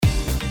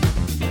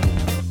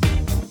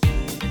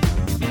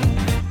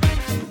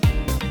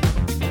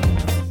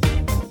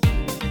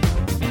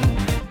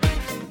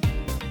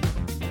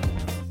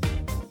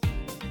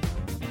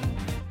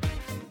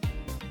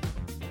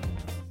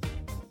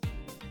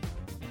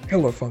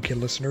Hello, funky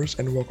listeners,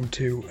 and welcome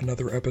to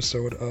another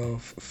episode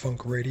of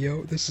Funk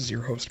Radio. This is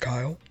your host,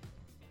 Kyle.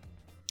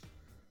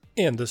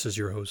 And this is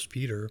your host,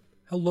 Peter.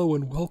 Hello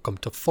and welcome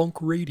to Funk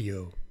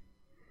Radio.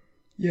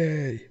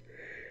 Yay.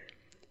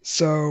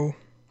 So,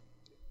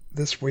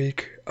 this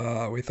week,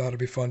 we thought it'd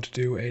be fun to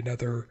do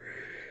another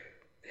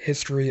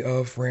history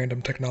of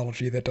random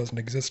technology that doesn't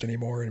exist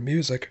anymore in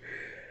music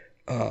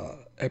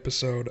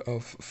episode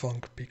of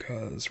Funk,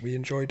 because we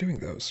enjoy doing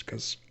those,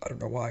 because I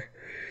don't know why.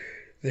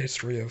 The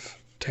history of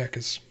tech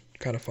is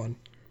kind of fun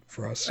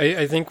for us.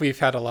 I think we've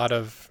had a lot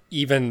of,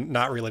 even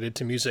not related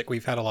to music,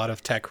 we've had a lot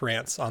of tech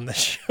rants on this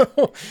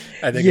show.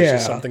 I think it's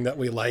just something that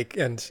we like,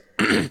 and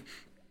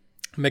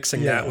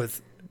mixing that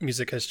with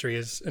music history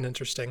is an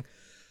interesting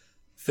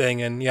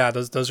thing. And yeah,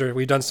 those are,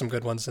 we've done some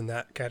good ones in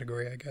that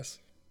category, I guess.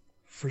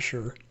 For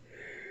sure.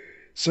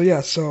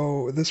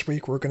 So this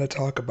week we're going to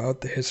talk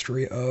about the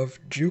history of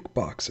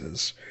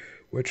jukeboxes,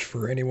 which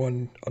for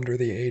anyone under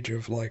the age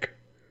of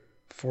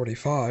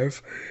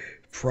 45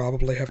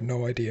 probably have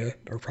no idea,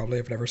 or probably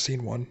have never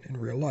seen one in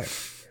real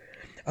life.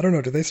 I don't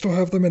know, do they still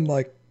have them in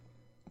like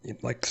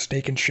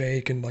Steak and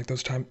Shake and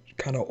those kind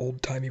of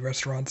old-timey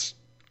restaurants?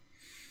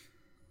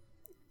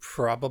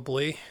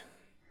 Probably.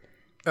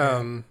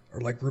 Or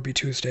like Ruby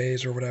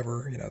Tuesdays or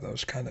whatever,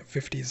 those kind of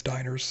 50s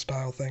diners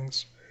style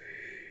things.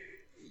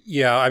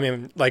 Yeah, I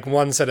mean,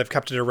 ones that have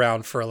kept it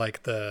around for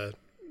the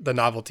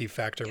novelty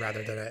factor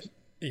rather than it.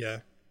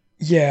 Yeah.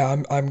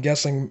 Yeah, I'm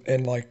guessing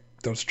in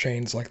those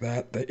chains like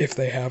that if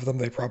they have them,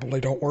 they probably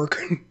don't work.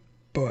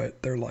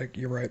 But they're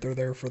you're right, they're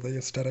there for the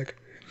aesthetic.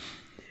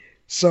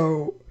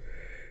 So,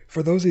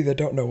 for those of you that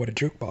don't know what a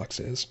jukebox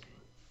is,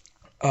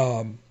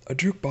 a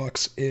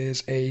jukebox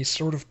is a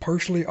sort of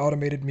partially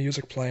automated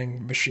music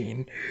playing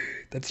machine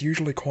that's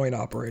usually coin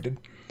operated,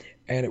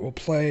 and it will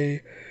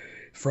play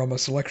from a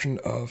selection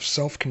of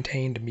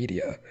self-contained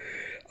media.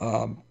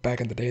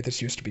 Back in the day,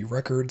 this used to be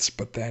records,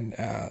 but then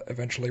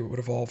eventually it would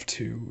evolve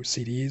to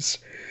CDs.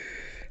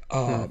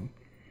 And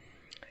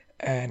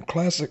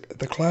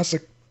the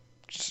classic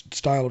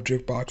style of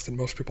jukebox that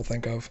most people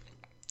think of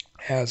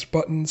has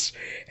buttons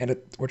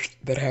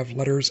that have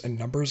letters and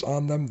numbers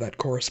on them that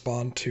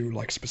correspond to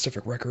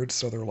specific records,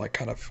 so they're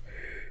kind of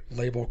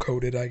label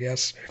coded, I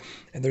guess.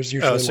 And there's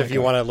usually so if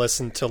you want to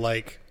listen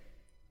to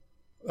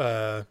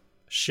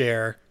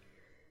Cher,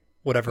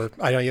 whatever,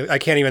 I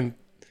can't even.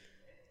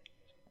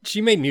 She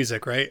made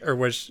music, right? Or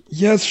was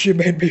Yes, she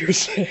made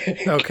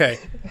music. Okay.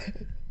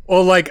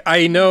 Well,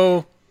 I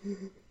know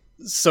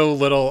so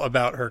little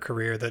about her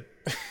career that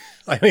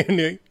I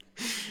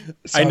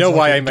know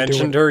why I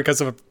mentioned her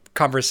because of a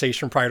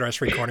conversation prior to us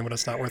recording, but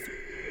it's not worth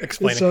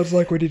explaining. It sounds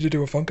like we need to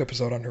do a funk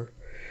episode on her.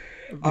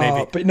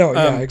 Maybe. But no,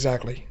 yeah,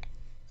 exactly.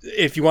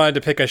 If you wanted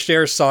to pick a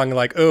Cher song,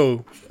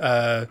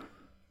 whatever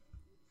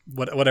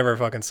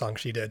fucking song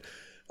she did,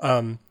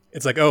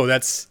 it's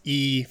that's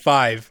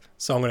E5,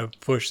 so I'm going to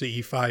push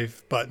the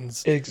E5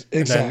 buttons. Exactly.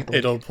 And then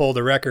it'll pull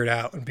the record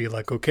out and be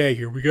okay,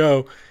 here we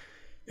go.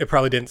 It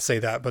probably didn't say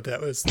that, but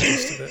that was the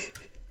gist of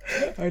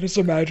it. I just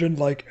imagine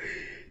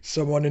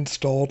someone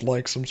installed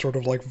some sort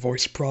of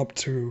voice prompt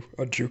to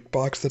a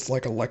jukebox that's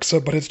Alexa,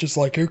 but it's just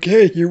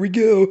okay, here we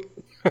go.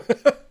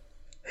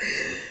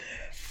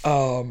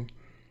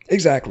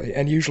 Exactly.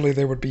 And usually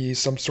there would be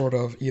some sort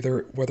of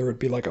either, whether it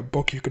be a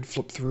book you could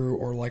flip through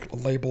or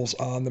labels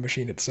on the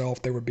machine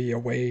itself, there would be a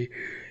way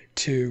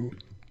to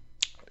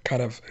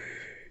kind of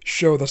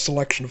show the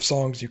selection of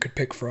songs you could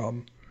pick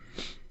from.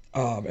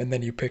 And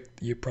then you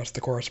press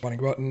the corresponding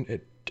button,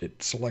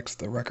 it selects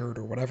the record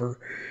or whatever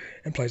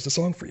and plays the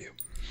song for you.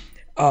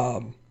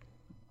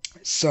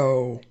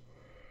 So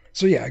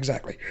yeah,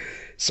 exactly.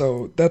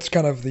 So that's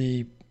kind of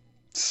the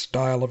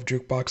style of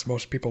jukebox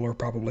most people are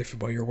probably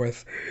familiar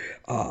with.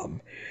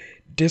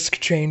 Disc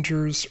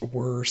changers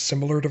were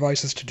similar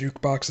devices to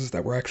jukeboxes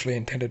that were actually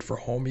intended for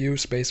home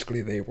use.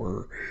 Basically, they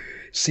were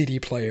CD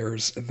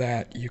players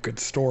that you could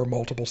store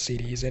multiple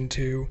CDs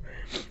into,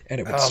 and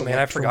it would select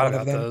I forgot from one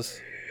about of them.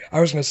 those. I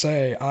was going to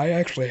say, I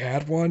actually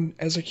had one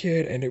as a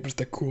kid, and it was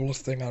the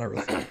coolest thing on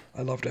earth.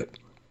 I loved it.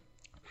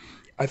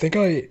 I think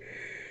I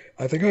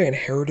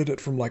inherited it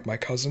from my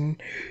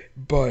cousin,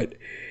 but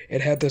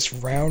it had this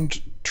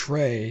round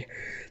tray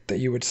that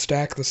you would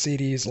stack the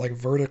CDs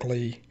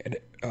vertically and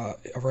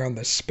around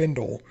this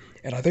spindle,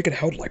 and I think it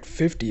held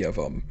 50 of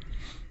them.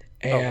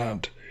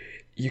 And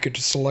you could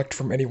just select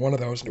from any one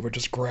of those, and it would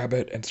just grab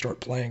it and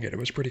start playing it. It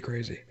was pretty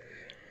crazy.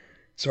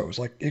 So it was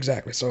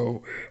exactly.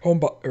 So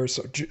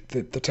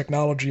the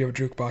technology of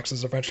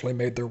jukeboxes eventually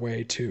made their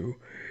way to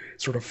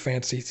sort of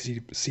fancy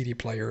CD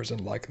players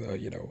in the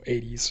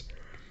 80s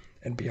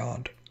and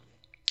beyond.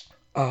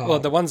 Well,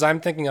 the ones I'm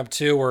thinking of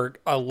too were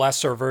a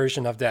lesser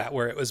version of that,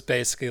 where it was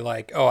basically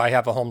I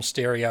have a home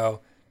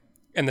stereo,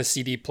 and the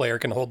CD player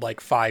can hold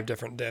 5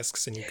 different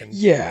discs, and you can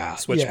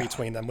switch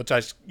between them, which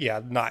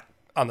not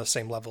on the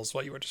same level as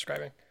what you were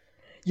describing.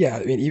 Yeah,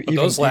 I mean,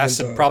 those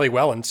lasted probably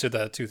well into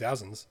the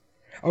 2000s.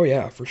 Oh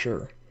yeah, for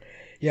sure.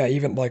 Yeah,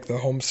 even the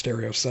home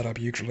stereo setup,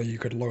 usually you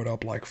could load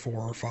up 4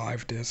 or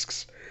 5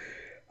 discs.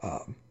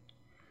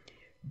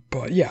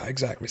 But yeah,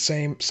 exactly.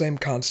 Same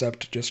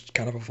concept, just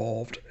kind of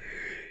evolved.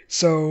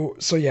 So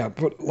yeah,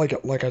 but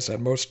like I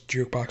said, most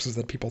jukeboxes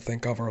that people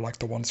think of are like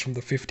the ones from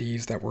the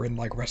 50s that were in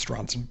like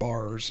restaurants and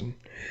bars and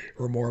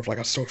were more of like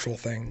a social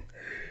thing.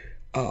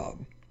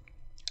 Um,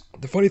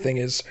 the funny thing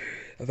is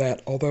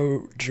that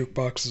although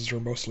jukeboxes are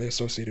mostly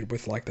associated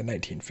with like the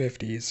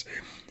 1950s,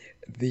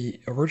 the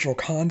original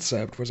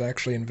concept was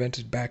actually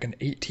invented back in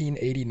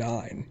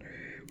 1889,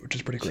 which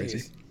is pretty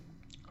crazy.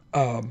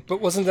 Jeez. But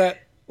wasn't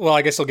that? Well,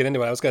 I guess we'll get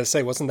into it. I was going to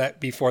say, wasn't that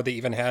before they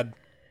even had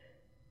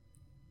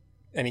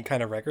any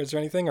kind of records or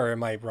anything? Or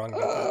am I wrong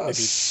about that? Maybe.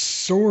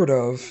 Sort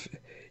of,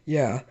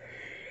 yeah.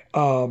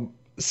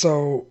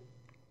 So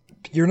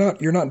you're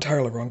not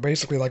entirely wrong.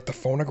 Basically, like the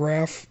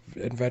phonograph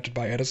invented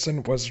by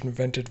Edison was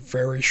invented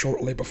very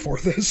shortly before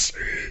this,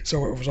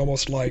 so it was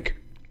almost like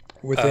Oh,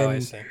 I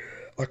within see.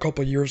 a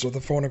couple of years of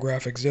the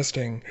phonograph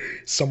existing,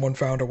 someone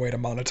found a way to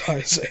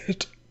monetize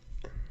it.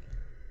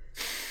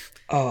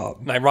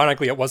 And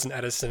ironically, it wasn't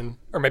Edison,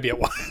 or maybe it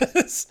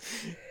was.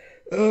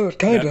 That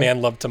Kinda.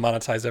 man loved to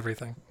monetize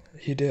everything.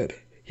 He did.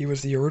 He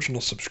was the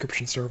original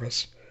subscription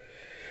service.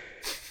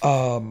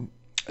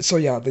 So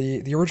yeah,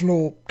 the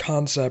original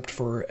concept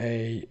for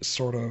a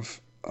sort of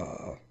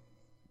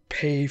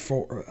pay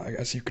for, I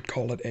guess you could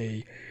call it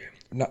a,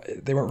 not,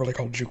 they weren't really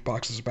called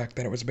jukeboxes back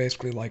then. It was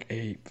basically like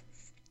a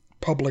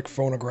public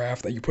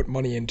phonograph that you put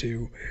money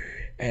into,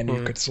 and you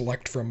Mm. could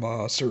select from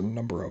a certain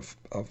number of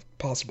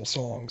possible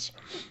songs.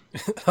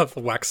 Of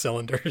the wax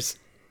cylinders.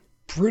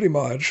 Pretty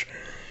much.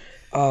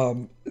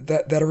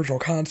 That original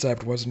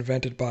concept was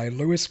invented by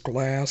Lewis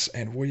Glass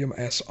and William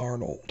S.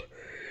 Arnold.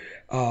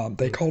 They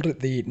Mm. called it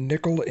the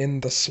nickel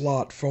in the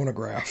slot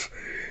phonograph,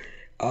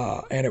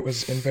 and it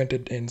was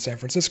invented in San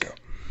Francisco.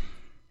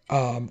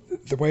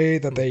 The way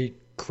that Mm. they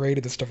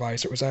created this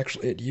device,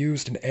 it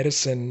used an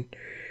Edison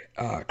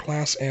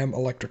Class M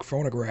electric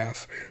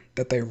phonograph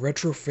that they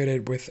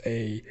retrofitted with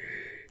a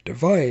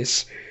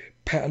device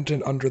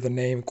patented under the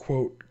name,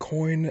 quote,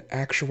 coin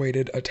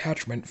actuated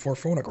attachment for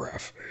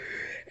phonograph.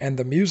 And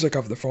the music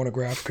of the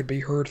phonograph could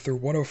be heard through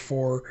one of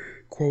four,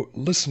 quote,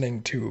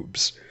 listening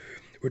tubes,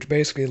 which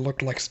basically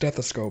looked like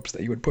stethoscopes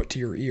that you would put to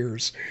your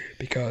ears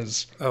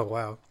because Oh,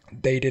 wow.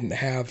 they didn't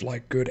have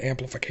like good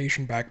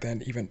amplification back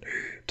then, even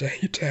to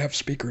have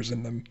speakers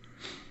in them.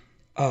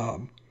 I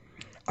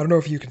don't know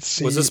if you can Was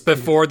see. this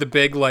before the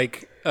big,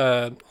 like,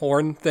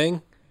 horn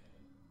thing?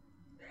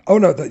 Oh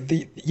no,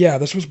 the yeah,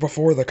 this was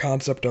before the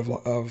concept of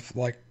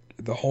like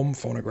the home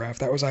phonograph.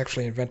 That was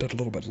actually invented a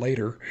little bit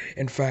later.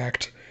 In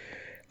fact,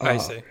 I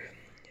see.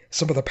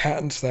 some of the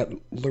patents that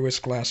Lewis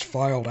Glass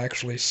filed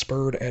actually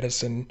spurred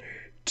Edison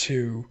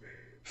to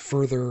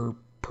further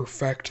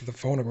perfect the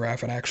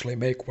phonograph and actually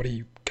make what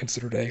he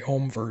considered a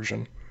home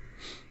version.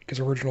 Because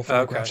original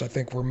phonographs, Okay. I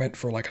think, were meant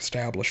for like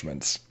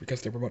establishments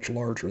because they were much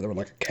larger. They were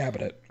like a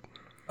cabinet.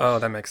 Oh,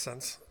 that makes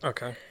sense.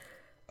 Okay.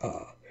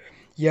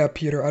 Yeah,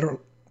 Peter, I don't.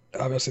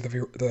 Obviously,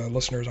 the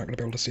listeners aren't going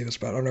to be able to see this,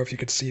 but I don't know if you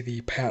could see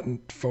the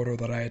patent photo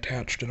that I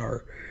attached in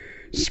our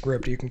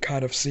script. You can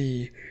kind of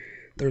see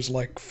there's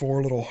like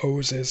four little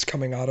hoses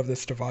coming out of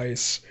this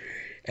device,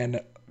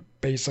 and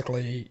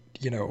basically,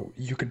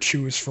 you could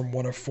choose from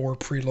one of four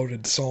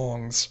preloaded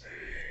songs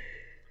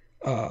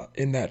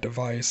in that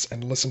device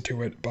and listen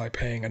to it by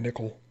paying a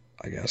nickel,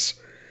 I guess.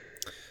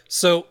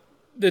 So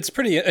it's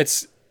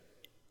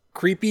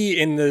creepy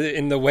in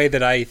the way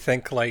that I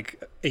think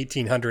like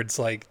 1800s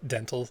like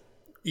dental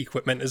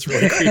equipment is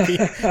really creepy.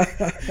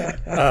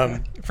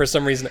 For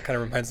some reason, it kind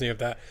of reminds me of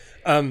that.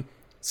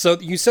 So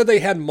you said they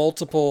had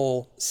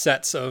multiple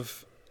sets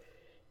of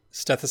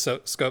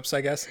stethoscopes,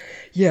 I guess.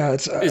 Yeah,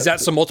 it's Is that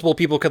so multiple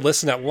people could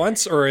listen at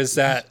once, or is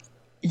that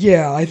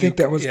yeah. I think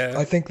that was yeah?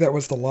 I think that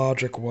was the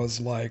logic was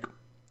like,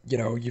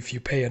 if you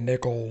pay a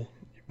nickel,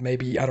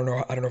 maybe I don't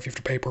know if you have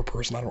to pay per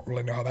person. I don't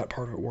really know how that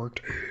part of it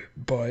worked,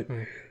 but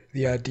Hmm.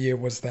 the idea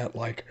was that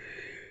like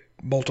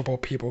multiple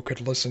people could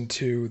listen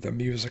to the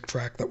music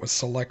track that was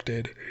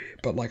selected,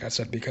 but like I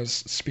said, because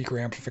speaker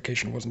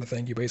amplification wasn't a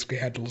thing, you basically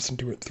had to listen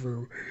to it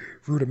through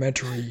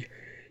rudimentary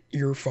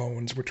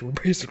earphones, which were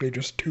basically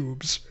just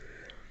tubes.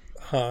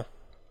 Huh.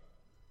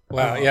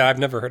 Wow. Yeah, I've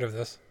never heard of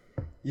this.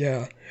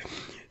 Yeah.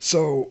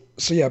 So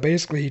yeah,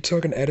 basically he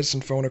took an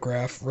Edison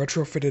phonograph,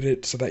 retrofitted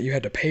it so that you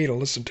had to pay to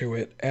listen to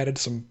it, added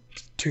some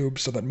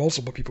tubes so that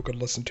multiple people could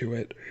listen to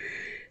it,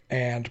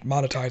 and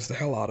monetized the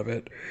hell out of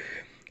it.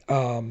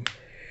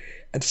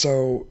 And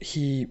so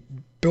he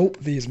built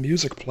these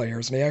music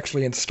players, and he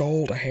actually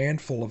installed a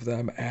handful of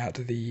them at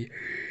the,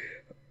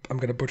 I'm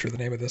going to butcher the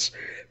name of this,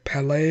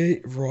 Palais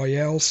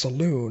Royal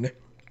Saloon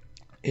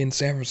in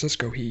San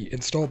Francisco. He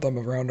installed them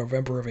around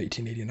November of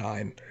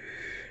 1889.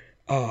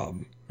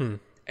 Hmm.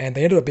 And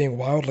they ended up being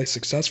wildly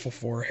successful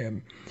for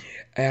him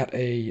at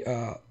a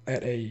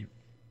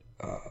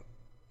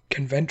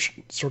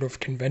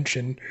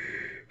convention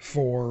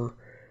for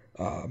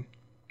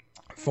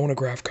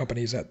phonograph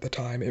companies at the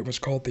time. It was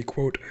called the,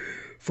 quote,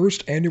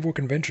 First Annual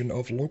Convention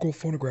of Local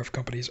Phonograph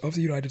Companies of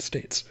the United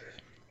States.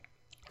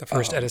 The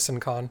first Edison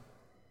con.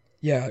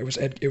 Yeah, it was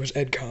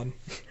EdCon.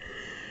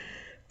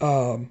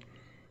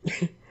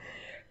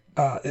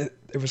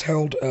 It was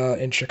held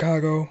in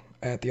Chicago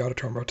at the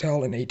Auditorium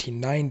Hotel in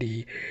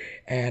 1890,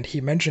 and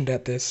he mentioned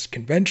at this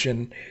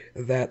convention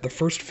that the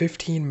first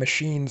 15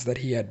 machines that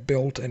he had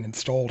built and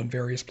installed in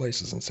various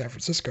places in San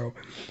Francisco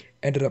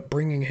ended up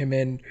bringing him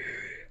in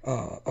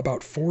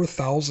about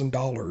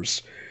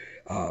 $4,000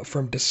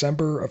 from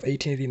December of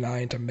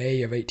 1889 to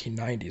May of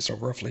 1890, so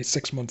roughly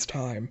 6 months'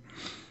 time.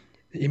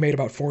 He made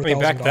about $4,000.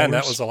 Back then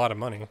that was a lot of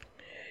money.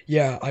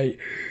 Yeah,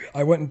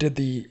 I went and did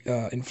the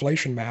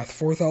inflation math.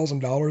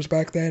 $4,000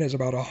 back then is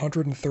about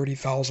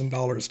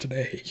 $130,000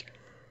 today.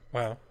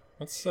 Wow,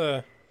 that's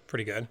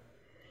pretty good.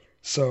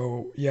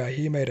 So yeah,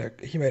 he made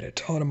a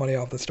ton of money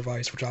off this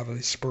device, which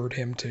obviously spurred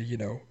him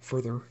to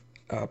further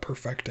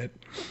perfect it.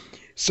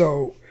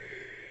 So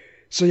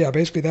yeah,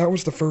 basically that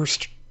was the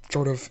first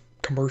sort of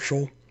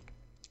commercial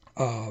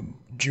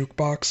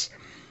jukebox,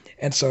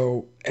 and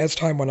so as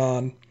time went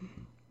on,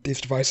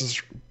 these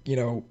devices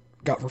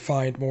got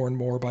refined more and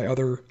more by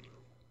other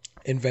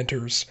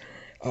inventors.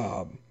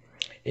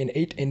 In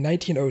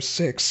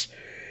 1906,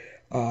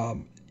 a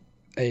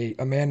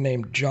man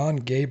named John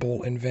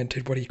Gable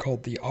invented what he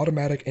called the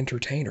automatic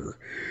entertainer,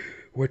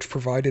 which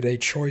provided a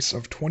choice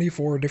of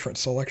 24 different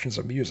selections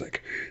of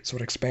music. So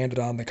it expanded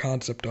on the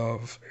concept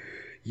of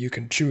you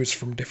can choose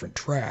from different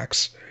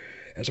tracks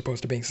as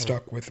opposed to being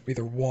stuck with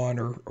either one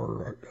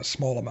or a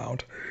small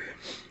amount.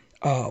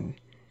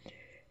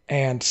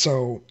 And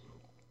so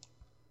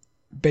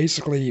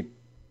basically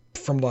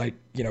from the late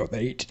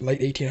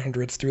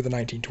 1800s through the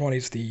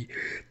 1920s,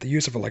 the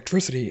use of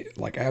electricity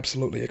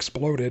absolutely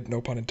exploded,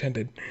 no pun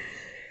intended,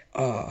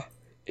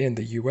 in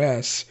the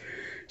U.S.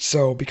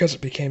 So because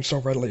it became so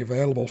readily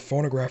available,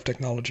 phonograph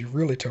technology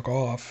really took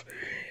off,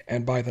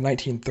 and by the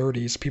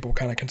 1930s, people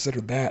kind of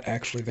considered that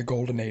actually the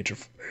golden age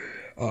of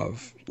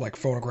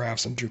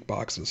phonographs and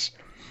jukeboxes,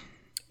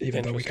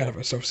 even though we kind of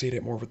associate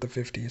it more with the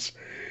 50s.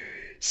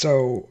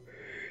 So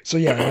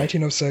yeah, in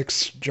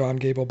 1906, John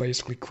Gable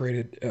basically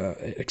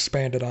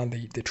expanded on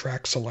the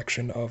track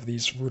selection of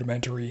these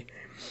rudimentary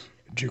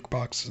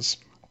jukeboxes.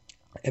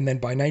 And then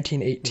by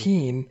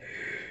 1918,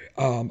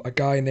 a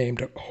guy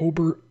named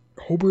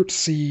Hobart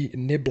C.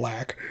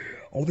 Niblack,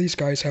 all these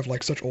guys have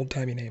such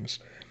old-timey names,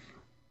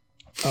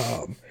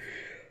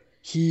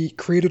 he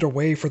created a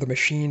way for the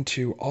machine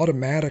to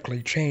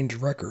automatically change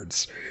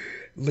records,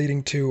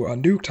 leading to a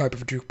new type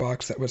of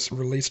jukebox that was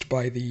released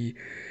by the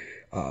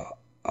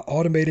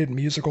Automated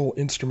Musical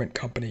Instrument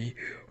Company,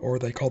 or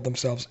they called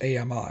themselves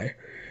AMI.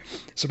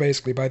 So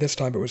basically, by this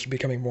time, it was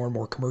becoming more and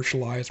more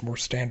commercialized, more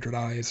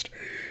standardized.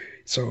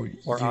 So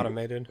more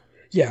automated.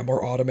 Yeah,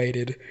 more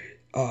automated.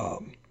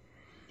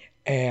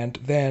 And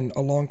then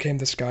along came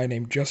this guy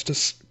named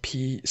Justus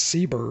P.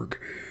 Seeberg,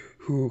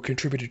 who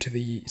contributed to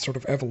the sort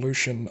of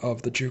evolution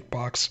of the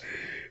jukebox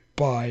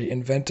by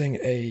inventing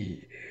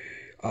a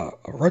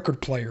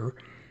record player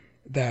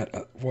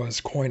that was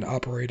coin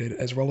operated,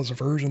 as well as a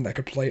version that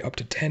could play up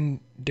to 10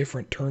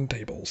 different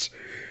turntables.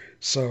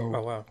 So,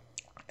 oh, wow.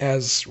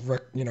 As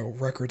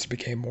records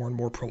became more and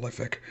more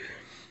prolific,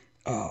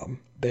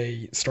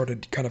 they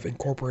started kind of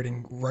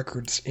incorporating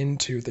records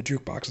into the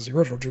jukeboxes. The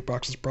original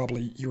jukeboxes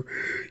probably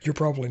you're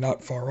probably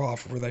not far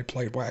off, where they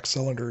played wax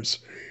cylinders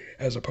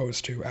as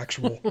opposed to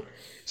actual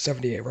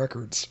 78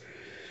 records.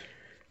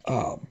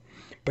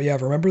 But yeah,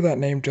 remember that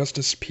name,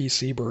 Justus P.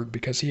 Seeberg,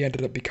 because he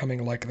ended up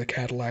becoming the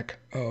Cadillac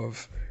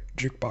of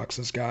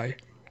jukeboxes guy.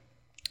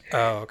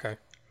 Oh, okay.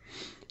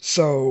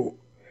 So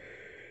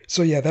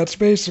yeah, that's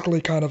basically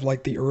kind of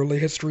the early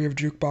history of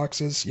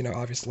jukeboxes.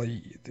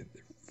 Obviously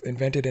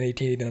invented in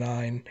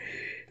 1889.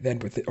 Then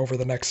over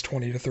the next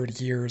 20 to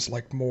 30 years,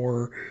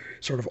 more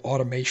sort of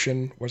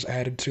automation was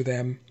added to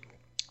them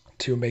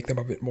to make them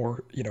a bit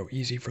more,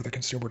 easy for the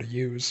consumer to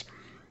use.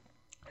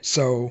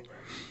 So,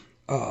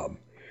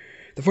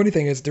 the funny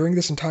thing is, during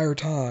this entire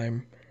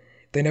time,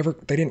 they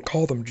didn't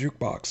call them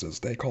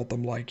jukeboxes. They called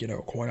them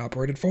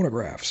coin-operated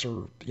phonographs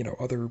or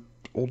other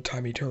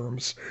old-timey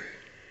terms.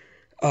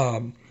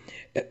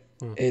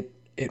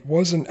 It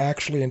wasn't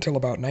actually until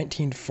about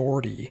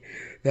 1940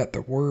 that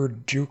the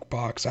word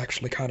jukebox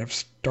actually kind of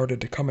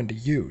started to come into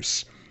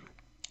use,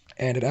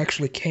 and it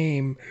actually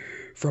came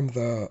from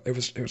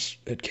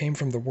it came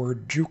from the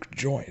word juke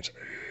joint,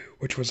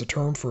 which was a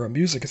term for a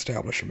music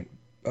establishment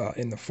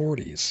in the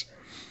 40s.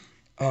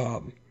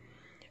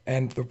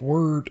 And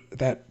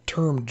that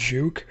term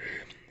juke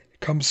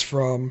comes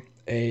from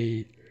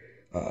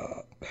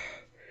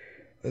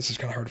this is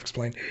kind of hard to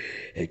explain.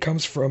 It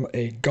comes from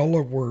a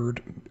Gullah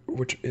word,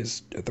 which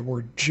is the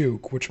word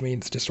juke, which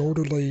means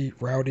disorderly,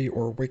 rowdy,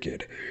 or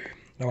wicked.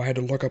 Now, I had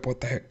to look up what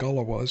the heck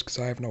Gullah was, because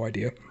I have no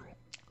idea.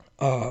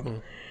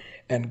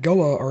 And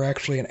Gullah are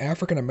actually an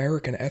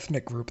African-American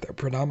ethnic group that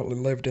predominantly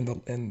lived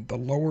in the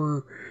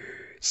lower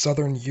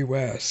southern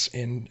U.S.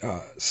 in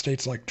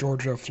states like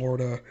Georgia,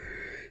 Florida,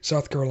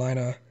 South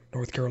Carolina,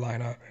 North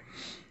Carolina,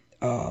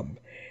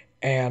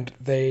 and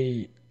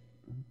they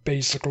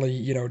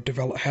basically,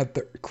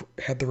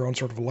 had their own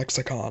sort of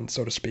lexicon,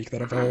 so to speak,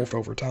 that evolved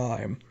over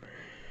time.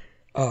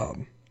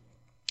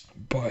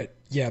 But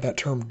yeah, that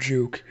term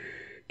juke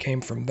came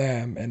from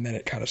them, and then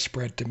it kind of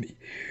spread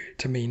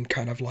to mean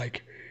kind of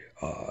like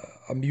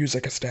a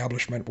music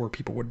establishment where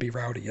people would be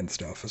rowdy and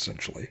stuff,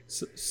 essentially.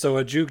 So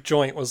a juke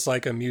joint was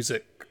like a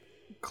music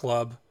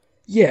club.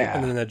 Yeah.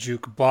 And then a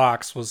juke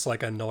box was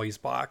like a noise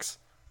box.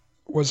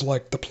 Was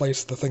like the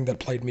thing that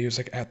played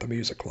music at the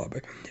music club.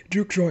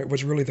 Juke joint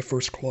was really the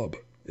first club,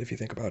 if you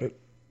think about it.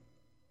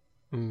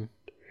 Mm.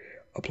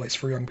 A place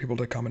for young people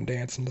to come and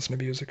dance and listen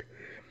to music.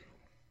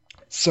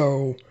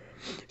 So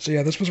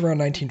yeah, this was around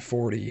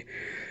 1940.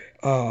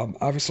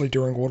 Obviously,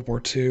 during World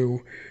War II,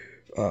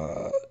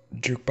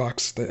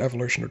 the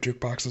evolution of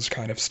jukeboxes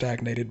kind of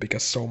stagnated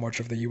because so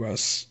much of the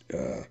U.S.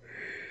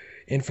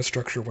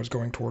 Infrastructure was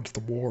going towards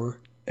the war.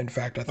 In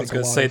fact, I think I was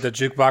going to say the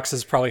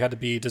jukeboxes probably had to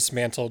be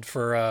dismantled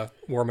for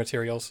war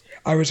materials.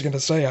 I was going to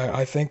say,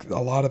 I think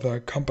a lot of the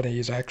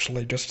companies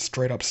actually just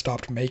straight up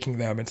stopped making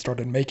them and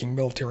started making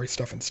military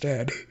stuff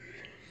instead.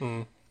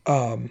 Hmm.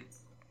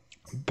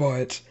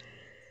 But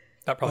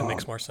that probably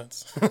makes more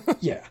sense.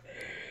 Yeah.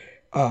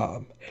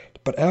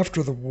 But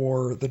after the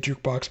war, the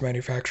jukebox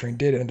manufacturing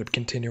did end up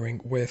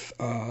continuing with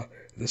the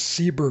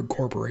Seeburg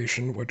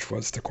Corporation, which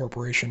was the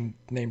corporation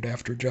named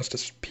after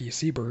Justice P.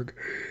 Seeburg.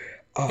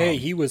 Hey,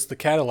 he was the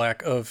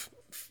Cadillac of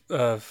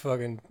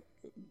fucking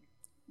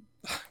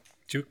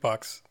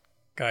jukebox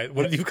guy.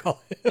 What did you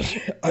call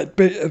it?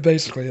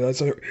 Basically, that's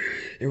it.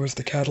 It was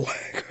the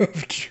Cadillac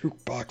of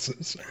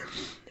jukeboxes.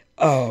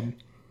 I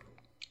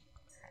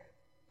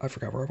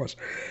forgot where I was.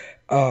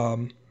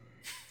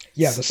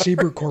 Yeah, the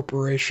Seeburg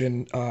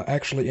Corporation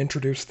actually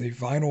introduced the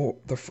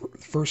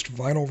first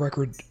vinyl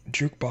record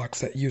jukebox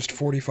that used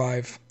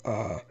 45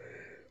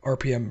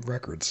 RPM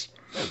records,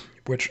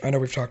 which I know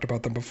we've talked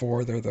about them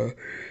before. They're the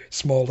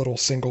small little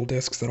single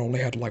discs that only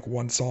had like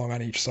one song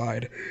on each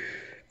side.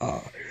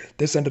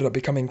 This ended up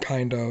becoming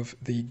kind of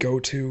the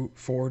go-to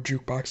for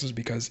jukeboxes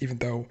because even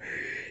though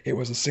it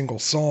was a single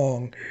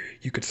song,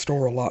 you could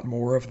store a lot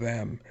more of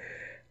them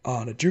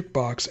on a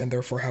jukebox and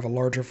therefore have a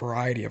larger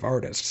variety of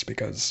artists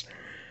because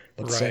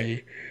let's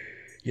say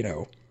you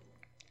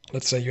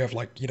have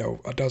like,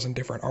 a dozen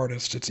different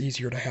artists. It's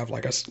easier to have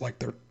like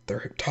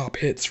their top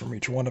hits from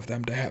each one of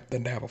them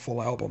than to have a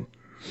full album.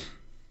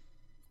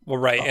 Well,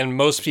 right, and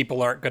most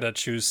people aren't going to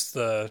choose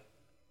the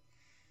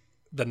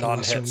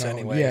non-hits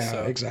anyway. Yeah,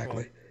 so.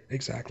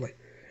 Exactly.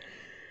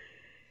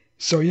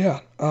 So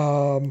yeah,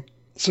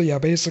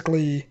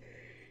 basically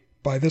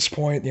by this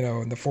point,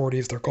 in the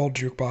 40s, they're called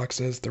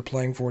jukeboxes. They're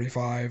playing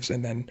 45s,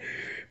 and then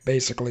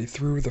basically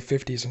through the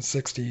 50s and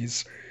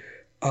 60s,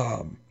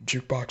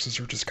 jukeboxes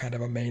are just kind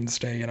of a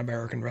mainstay in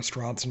American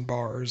restaurants and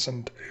bars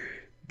and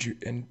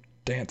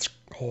dance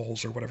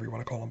halls or whatever you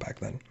want to call them back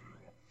then.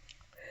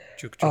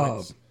 Juke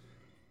joints.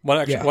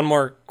 One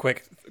more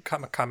quick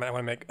comment I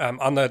want to make.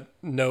 On the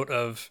note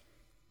of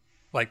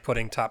like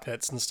putting top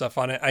hits and stuff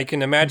on it, I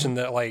can imagine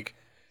that like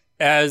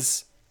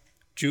as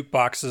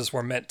jukeboxes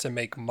were meant to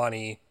make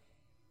money,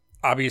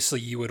 obviously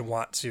you would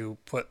want to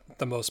put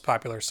the most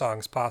popular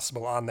songs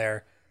possible on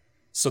there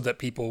so that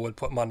people would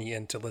put money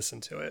in to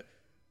listen to it.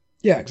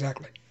 Yeah,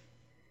 exactly.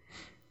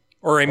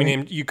 Or I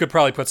mean, you could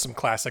probably put some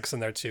classics in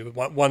there too.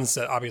 Ones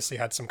that obviously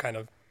had some kind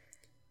of,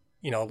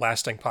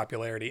 lasting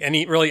popularity.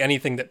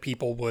 Anything that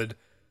people would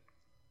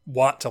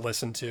want to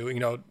listen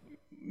to,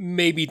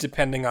 maybe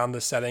depending on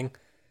the setting,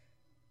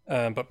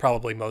 but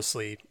probably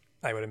mostly,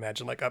 I would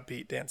imagine, like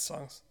upbeat dance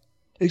songs.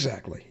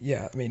 Exactly.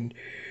 Yeah. I mean,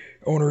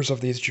 owners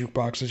of these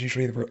jukeboxes,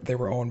 usually they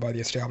were owned by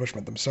the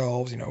establishment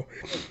themselves.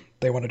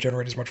 They want to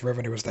generate as much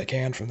revenue as they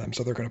can from them,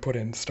 so they're going to put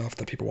in stuff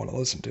that people want to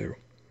listen to.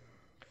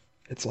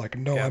 It's like,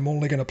 no, yeah. I'm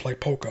only going to play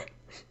polka.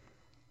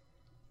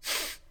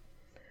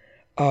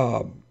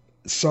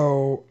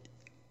 So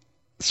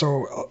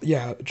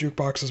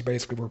jukeboxes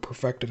basically were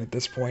perfected at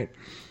this point.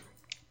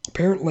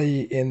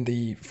 Apparently, in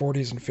the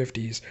 40s and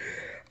 50s,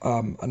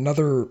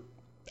 another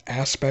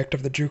aspect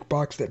of the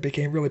jukebox that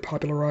became really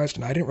popularized,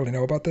 and I didn't really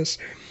know about this,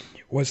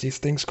 was these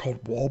things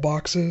called wall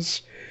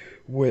boxes,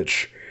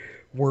 which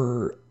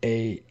were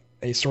a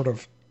sort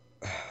of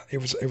it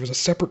was a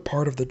separate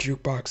part of the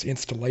jukebox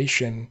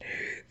installation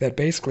that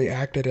basically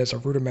acted as a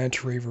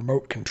rudimentary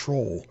remote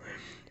control,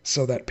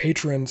 so that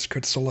patrons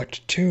could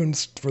select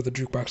tunes for the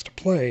jukebox to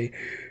play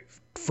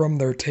from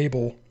their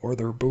table or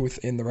their booth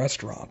in the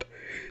restaurant,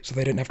 so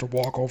they didn't have to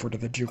walk over to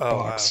the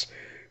jukebox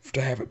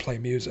to have it play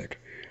music.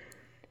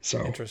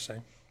 So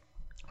interesting.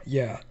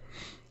 Yeah,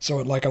 so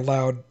it like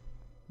allowed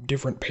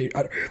different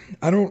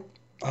I don't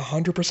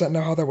 100%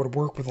 know how that would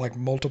work with like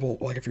multiple,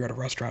 like if you're at a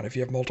restaurant, if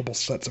you have multiple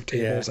sets of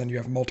tables and you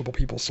have multiple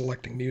people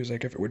selecting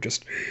music, if it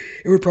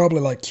would probably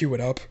like queue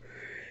it up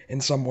in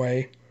some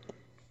way.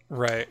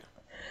 Right.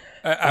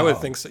 I would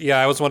think so. Yeah,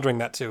 I was wondering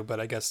that too, but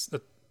I guess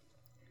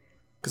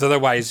because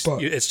otherwise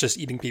it's just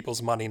eating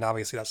people's money, and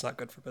obviously that's not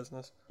good for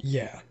business.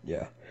 Yeah.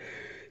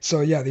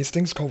 So yeah, these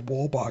things called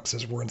wall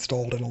boxes were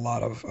installed in a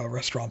lot of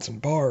restaurants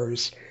and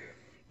bars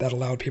that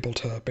allowed people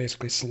to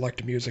basically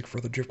select music for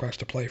the jukebox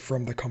to play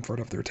from the comfort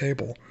of their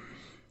table.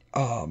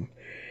 And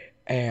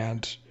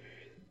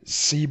the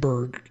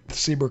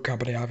Seeburg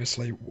company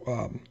obviously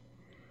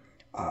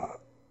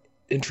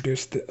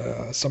introduced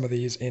some of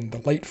these in the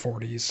late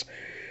 40s.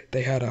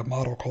 They had a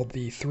model called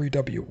the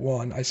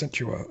 3W1. I sent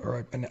you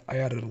I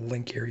added a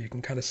link here. You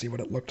can kind of see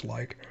what it looked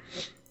like.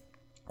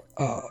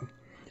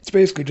 It's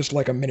basically just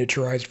like a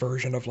miniaturized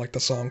version of like the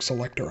song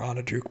selector on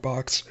a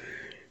jukebox,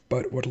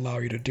 but would allow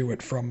you to do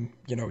it from,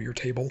 your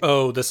table.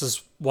 Oh, this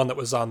is one that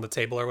was on the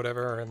table or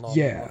whatever? Or in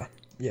yeah.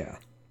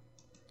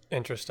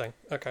 Interesting.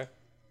 Okay.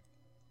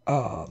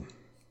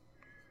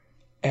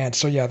 And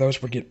so, yeah,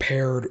 those would get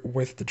paired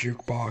with the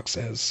jukebox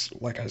as,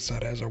 like I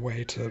said, as a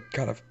way to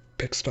kind of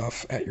pick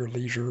stuff at your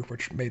leisure,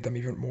 which made them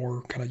even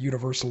more kind of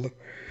universal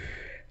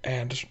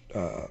and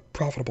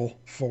profitable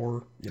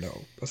for,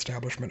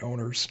 establishment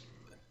owners.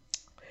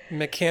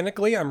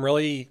 Mechanically, I'm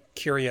really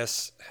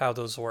curious how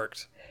those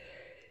worked.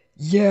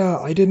 Yeah,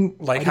 I didn't...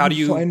 How do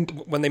you...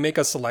 When they make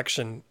a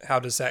selection, how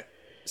does that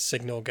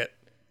signal get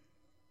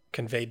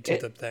conveyed to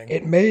the thing?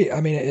 It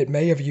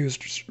may have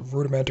used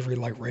rudimentary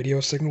radio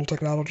signal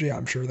technology.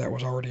 I'm sure that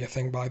was already a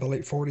thing by the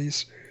late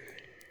 40s.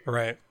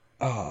 Right.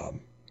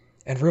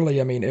 And really,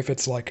 if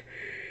it's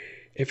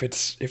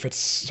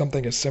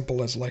something as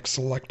simple as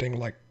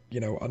selecting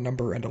a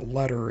number and a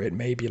letter, it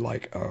may be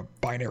like a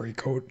binary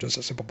code, just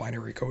a simple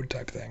binary code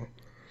type thing,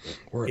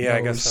 where it knows,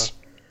 I guess so.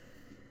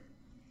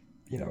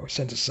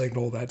 Sends a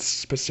signal that's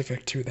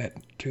specific to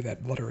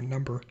that letter and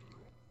number.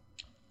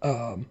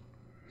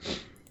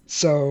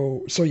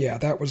 So yeah,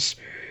 that was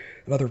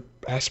another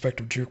aspect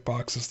of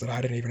jukeboxes that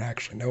I didn't even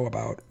actually know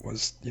about,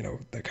 was,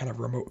 the kind of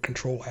remote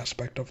control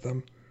aspect of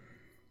them.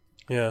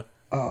 Yeah.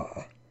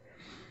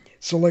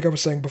 So like I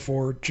was saying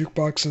before,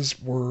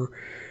 jukeboxes were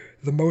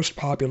the most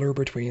popular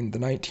between the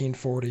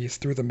 1940s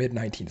through the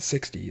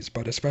mid-1960s,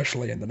 but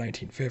especially in the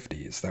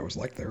 1950s. That was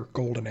their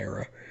golden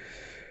era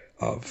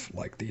of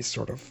these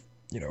sort of,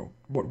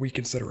 what we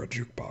consider a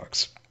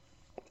jukebox.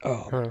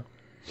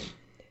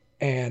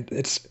 And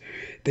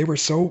they were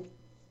so,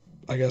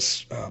 I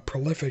guess,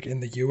 prolific in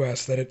the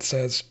U.S. that it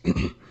says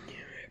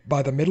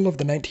by the middle of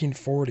the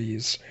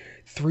 1940s,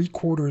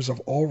 3/4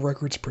 of all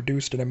records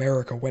produced in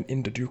America went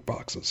into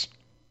jukeboxes.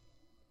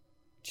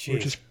 Jeez.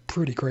 Which is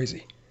pretty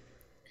crazy.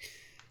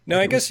 Now,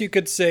 I guess you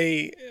could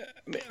say,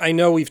 I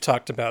know we've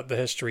talked about the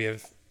history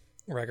of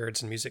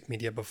records and music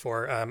media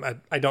before.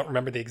 I don't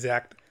remember the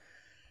exact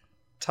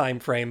time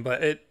frame,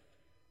 but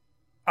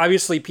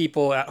obviously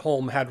people at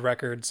home had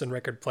records and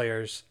record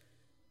players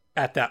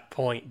at that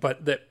point,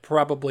 but that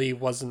probably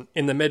wasn't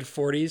in the mid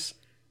 40s.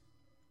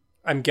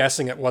 I'm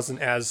guessing it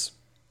wasn't as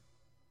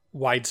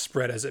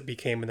widespread as it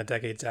became in the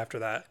decades after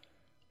that.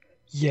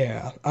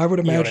 Yeah, I would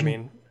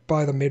imagine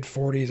by the mid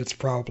 40s, it's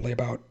probably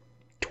about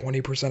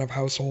 20% of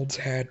households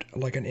had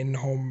an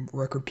in-home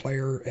record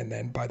player, and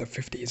then by the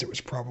 50s, it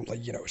was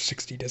probably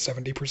 60 to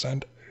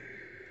 70%.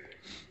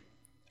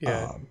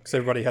 Yeah, because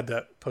everybody had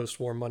that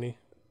post-war money.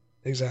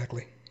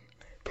 Exactly.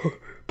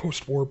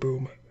 Post-war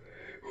boom.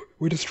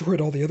 We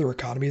destroyed all the other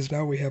economies,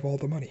 now we have all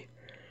the money.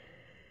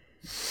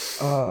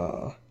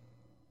 So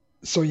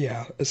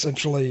yeah,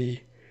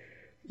 essentially,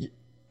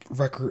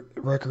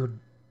 the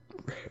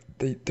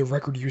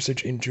record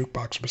usage in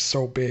jukebox was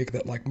so big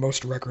that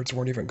most records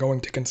weren't even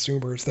going to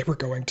consumers; they were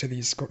going to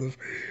these sort of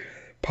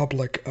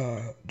public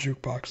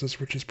jukeboxes,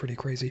 which is pretty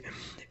crazy.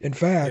 In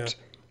fact,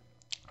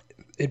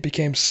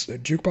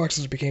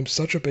 jukeboxes became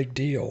such a big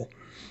deal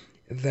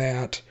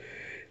that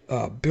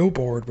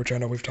Billboard, which I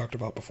know we've talked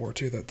about before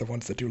too, the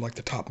ones that do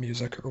the top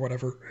music or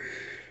whatever,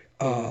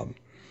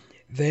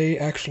 they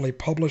actually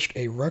published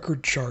a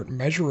record chart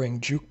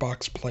measuring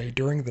jukebox play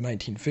during the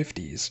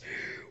 1950s,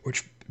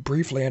 which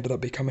briefly ended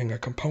up becoming a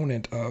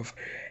component of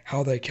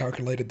how they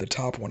calculated the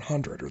top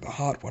 100 or the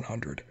hot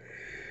 100.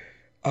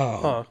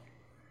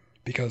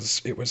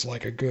 Because it was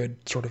a good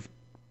sort of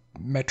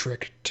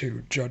metric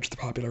to judge the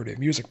popularity of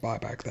music by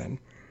back then.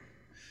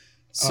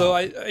 So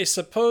I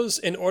suppose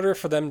in order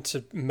for them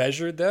to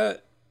measure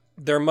that,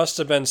 there must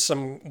have been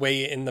some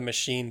way in the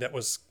machine that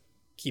was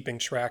keeping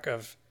track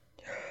of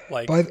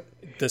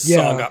this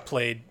song got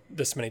played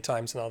this many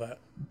times and all that.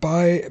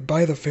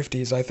 By the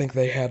 50s, I think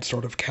they had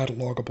sort of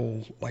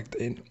catalogable,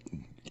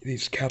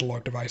 these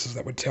catalog devices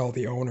that would tell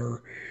the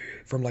owner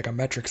from a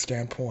metric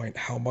standpoint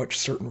how much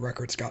certain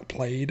records got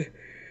played.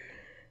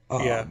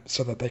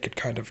 So that they could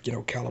kind of,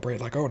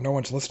 calibrate oh, no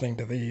one's listening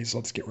to these,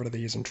 let's get rid of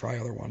these and try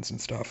other ones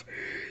and stuff.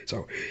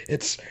 So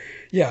it's,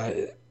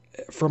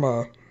 from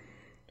a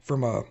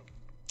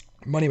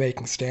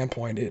money-making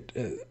standpoint,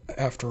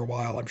 after a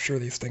while, I'm sure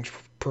these things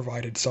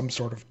provided some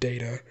sort of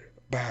data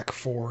back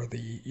for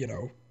the,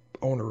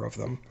 owner of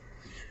them.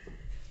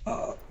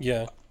 I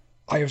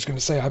was going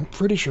to say, I'm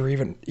pretty sure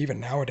even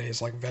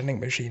nowadays, vending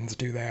machines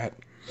do that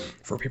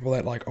for people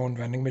that own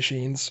vending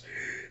machines.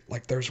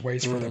 There's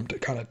ways for them to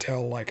kind of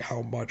tell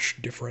how much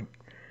different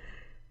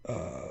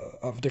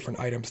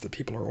items that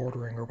people are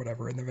ordering or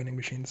whatever in the vending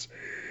machines.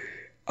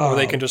 Or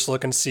they can just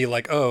look and see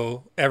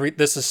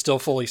this is still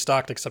fully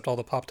stocked except all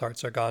the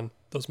Pop-Tarts are gone.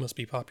 Those must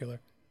be popular.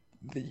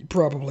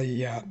 Probably,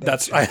 yeah.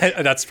 That's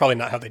probably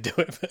not how they do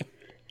it.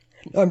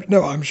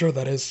 No, I'm sure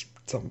that is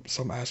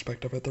some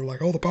aspect of it. They're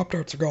oh, the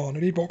Pop-Tarts are gone. I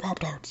need more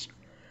Pop-Tarts.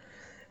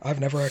 I've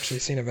never actually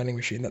seen a vending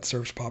machine that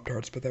serves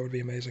Pop-Tarts, but that would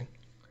be amazing.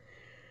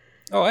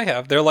 Oh, I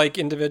have. They're like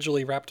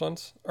individually wrapped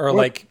ones, or What?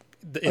 like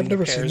I've in the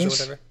never seen pairs or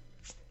this.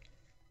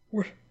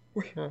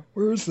 whatever.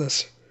 Where is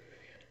this?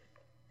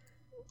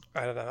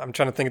 I don't know. I'm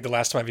trying to think of the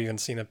last time I've even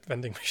seen a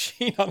vending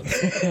machine.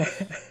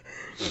 Honestly.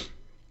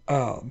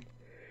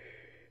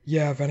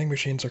 Yeah, vending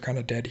machines are kind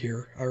of dead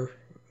here, or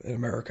in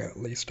America at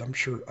least. I'm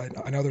sure.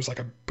 I know there's like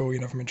a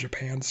billion of them in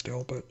Japan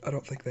still, but I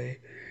don't think they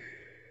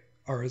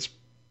are as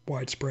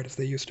widespread as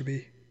they used to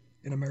be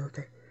in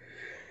America.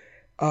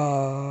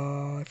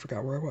 I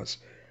forgot where I was.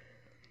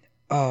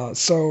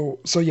 So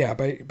yeah,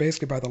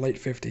 basically by the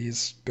late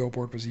 50s,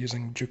 Billboard was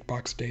using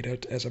jukebox data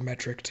as a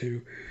metric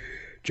to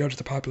judge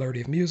the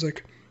popularity of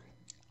music.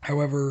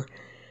 However,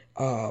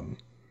 that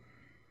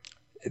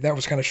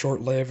was kind of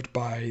short-lived.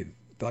 By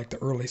like the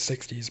early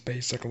 60s,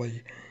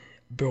 basically,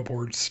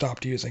 Billboard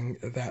stopped using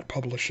that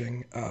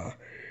publishing.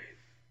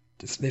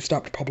 They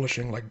stopped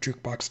publishing like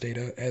jukebox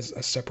data as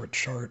a separate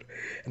chart,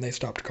 and they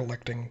stopped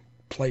collecting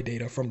play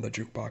data from the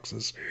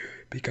jukeboxes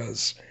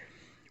because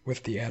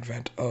with the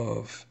advent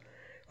of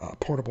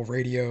portable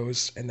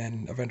radios and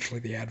then eventually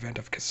the advent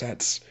of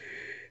cassettes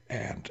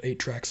and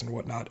 8-tracks and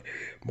whatnot,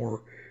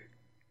 more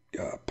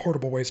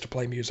portable ways to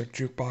play music,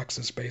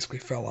 jukeboxes basically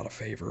fell out of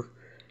favor.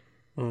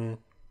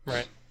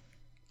 Right.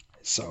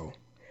 So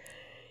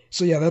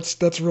yeah,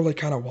 that's really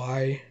kind of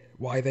why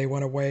they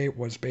went away,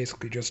 was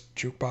basically just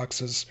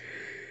jukeboxes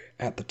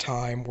at the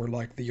time were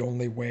like the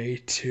only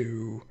way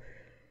to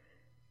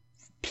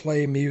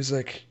play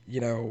music,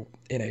 in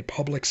a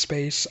public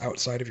space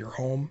outside of your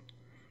home,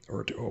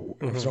 or it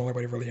was the only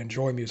way to really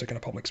enjoy music in a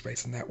public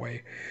space in that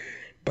way.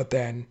 But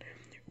then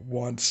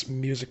once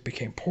music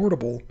became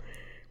portable,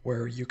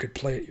 where you could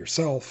play it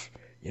yourself,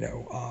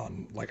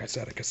 on, like I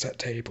said, a cassette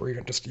tape, or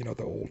even just,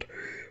 the old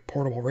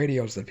portable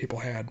radios that people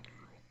had,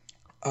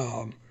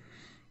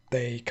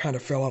 they kind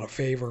of fell out of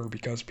favor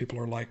because people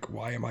are like,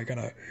 why am I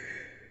going to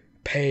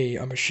pay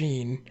a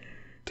machine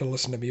to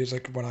listen to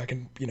music when I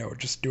can,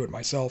 just do it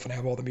myself and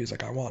have all the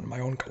music I want in my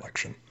own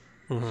collection?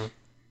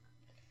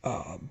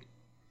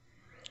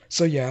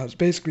 So yeah, it's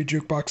basically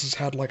jukeboxes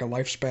had like a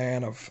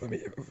lifespan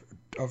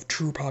of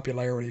true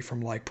popularity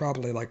from like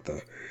probably like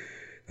the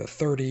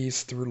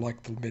 30s through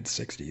like the mid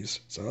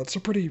 60s. So that's a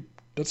pretty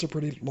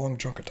long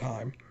chunk of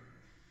time.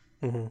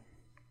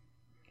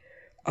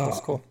 That's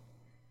cool.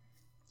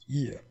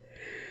 Yeah.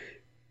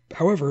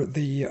 However,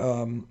 the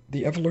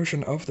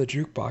evolution of the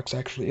jukebox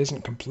actually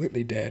isn't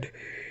completely dead.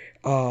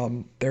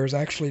 There's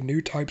actually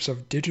new types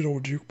of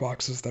digital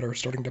jukeboxes that are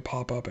starting to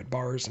pop up at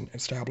bars and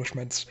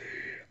establishments.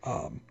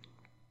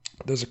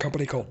 There's a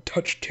company called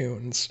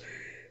TouchTunes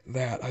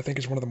that I think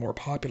is one of the more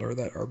popular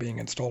that are being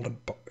installed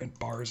in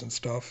bars and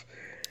stuff.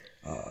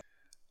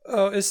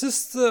 Oh, is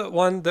this the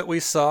one that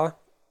we saw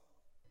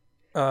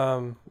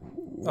a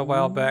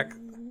while back?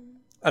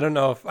 I don't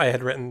know if I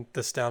had written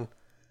this down.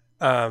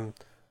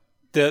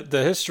 The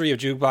history of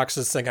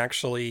jukeboxes thing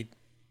actually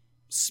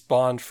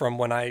spawned from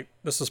when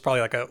this was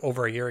probably like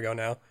over a year ago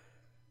now,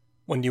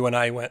 when you and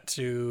I went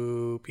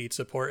to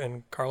Pizza Port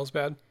in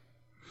Carlsbad.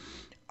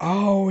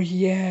 Oh,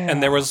 yeah.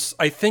 And there was,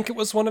 I think it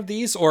was one of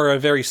these or a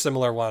very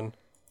similar one.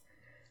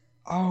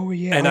 Oh,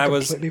 yeah. And I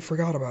completely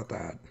forgot about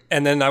that.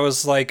 And then I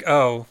was like,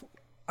 oh,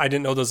 I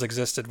didn't know those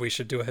existed. We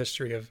should do a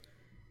history of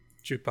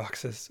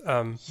jukeboxes.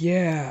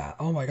 Yeah.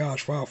 Oh, my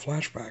gosh. Wow.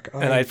 Flashback.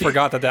 And I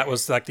forgot that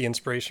was like the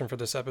inspiration for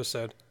this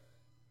episode.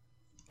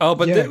 Oh,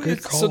 but yeah,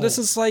 good call. So this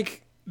is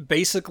like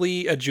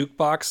basically a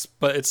jukebox,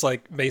 but it's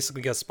like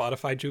basically a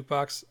Spotify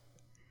jukebox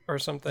or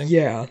something.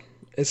 Yeah.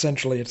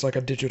 Essentially, it's like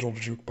a digital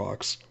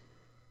jukebox.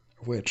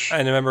 Which I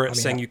remember it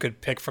saying you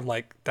could pick from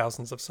like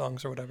thousands of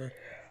songs or whatever.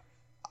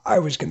 I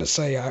was going to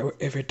say,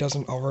 if it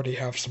doesn't already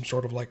have some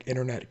sort of like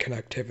internet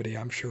connectivity,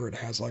 I'm sure it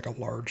has like a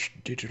large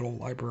digital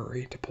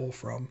library to pull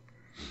from.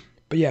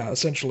 But yeah,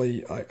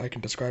 essentially, I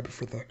can describe it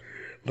for the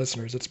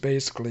listeners. It's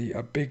basically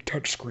a big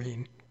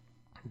touchscreen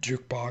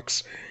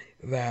jukebox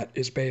that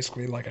is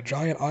basically like a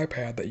giant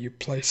iPad that you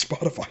play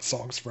Spotify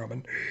songs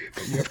from,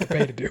 but you have to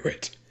pay to do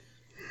it.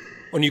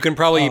 When you can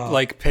probably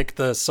like pick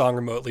the song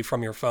remotely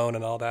from your phone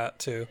and all that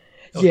too.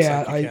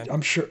 Yeah,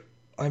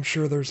 I'm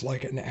sure there's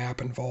like an app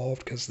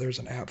involved because there's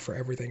an app for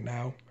everything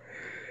now.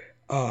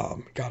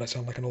 God, I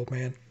sound like an old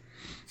man.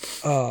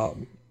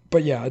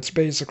 But yeah, it's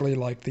basically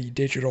like the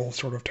digital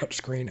sort of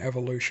touchscreen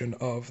evolution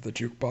of the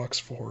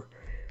jukebox for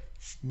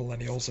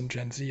millennials and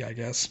Gen Z, I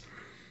guess.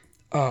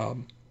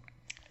 And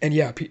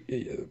yeah,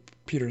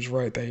 Peter's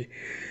right. They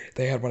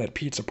had one at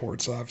Pizza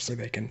Port, so obviously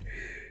they can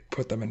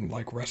put them in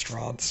like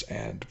restaurants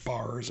and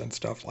bars and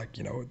stuff like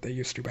they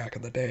used to back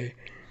in the day.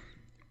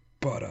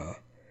 But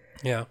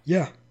yeah,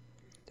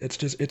 it's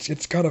just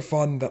it's kind of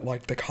fun that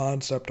like the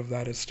concept of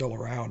that is still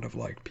around, of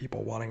like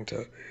people wanting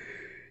to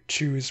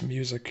choose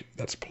music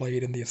that's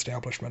played in the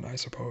establishment, I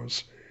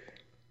suppose.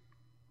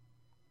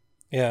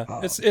 Yeah,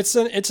 it's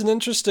an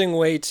interesting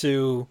way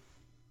to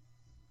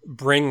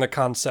bring the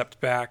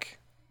concept back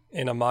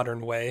in a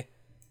modern way.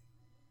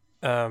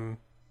 And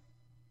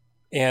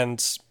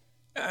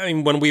I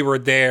mean, when we were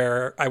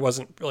there, I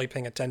wasn't really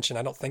paying attention.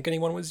 I don't think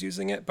anyone was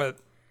using it, but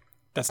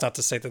that's not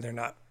to say that they're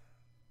not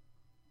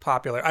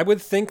popular. I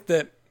would think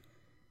that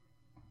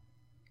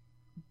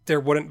there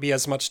wouldn't be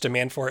as much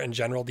demand for it in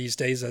general these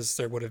days as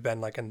there would have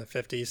been like in the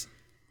 50s.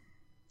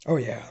 Oh,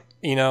 yeah.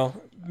 You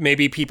know,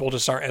 maybe people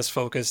just aren't as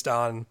focused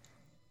on,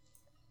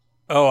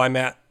 oh, I'm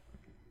at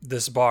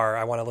this bar,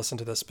 I want to listen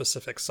to this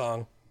specific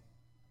song.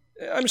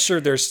 I'm sure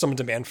there's some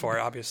demand for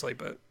it, obviously,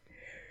 but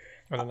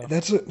I don't know.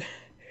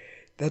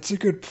 That's a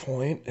good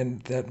point,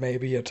 and that may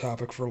be a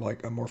topic for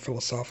like a more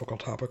philosophical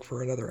topic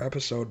for another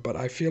episode, but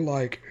I feel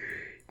like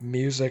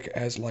music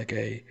as like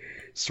a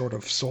sort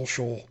of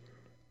social,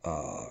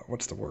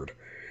 what's the word?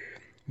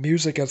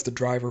 Music as the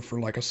driver for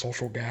like a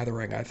social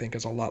gathering, I think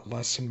is a lot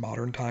less in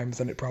modern times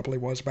than it probably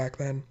was back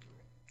then.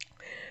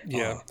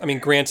 Yeah. I mean,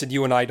 granted,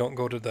 you and I don't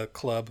go to the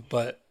club,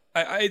 but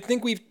I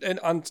think we've,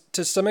 and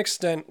to some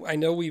extent, I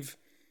know we've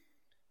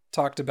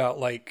talked about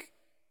like,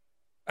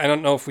 I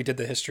don't know if we did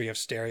the history of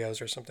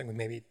stereos or something. We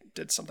maybe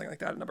did something like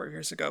that a number of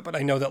years ago, but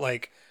I know that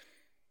like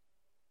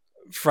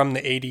from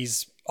the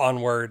 80s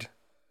onward,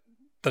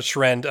 the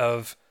trend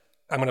of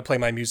I'm going to play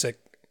my music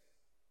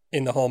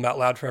in the home out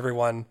loud for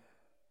everyone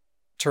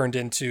turned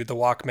into the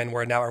Walkman,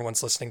 where now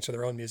everyone's listening to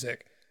their own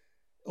music,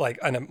 like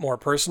on a more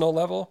personal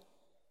level.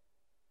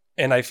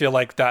 And I feel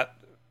like that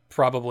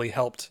probably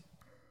helped.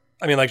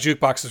 I mean, like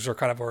jukeboxes were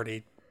kind of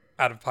already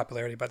out of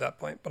popularity by that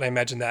point, but I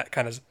imagine that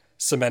kind of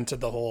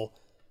cemented the whole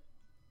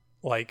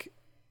like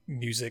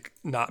music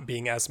not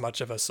being as much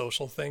of a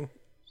social thing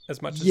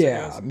as much as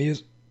it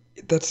is.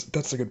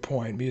 That's a good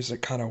point.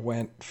 Music kind of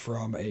went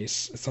from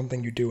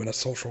something you do in a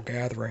social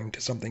gathering to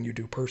something you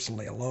do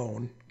personally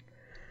alone.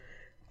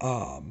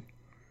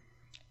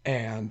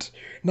 And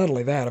not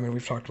only that, I mean,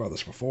 we've talked about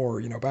this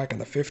before, you know, back in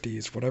the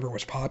 50s, whatever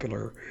was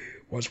popular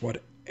was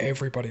what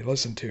everybody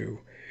listened to.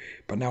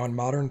 But now in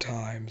modern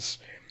times,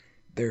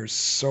 there's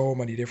so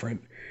many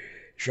different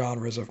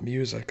genres of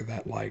music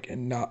that like,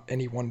 and not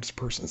any one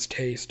person's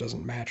taste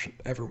doesn't match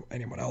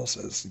anyone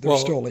else's. There's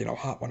still, you know,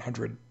 Hot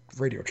 100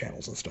 radio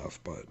channels and stuff,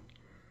 but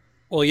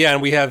well, yeah,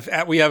 and we have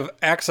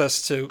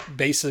access to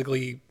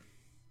basically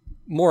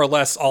more or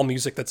less all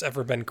music that's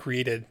ever been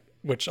created,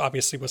 which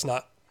obviously was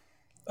not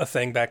a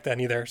thing back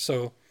then either.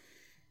 So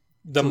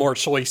the more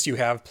choice you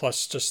have,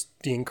 plus just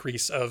the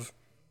increase of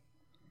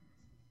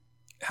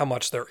how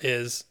much there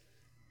is,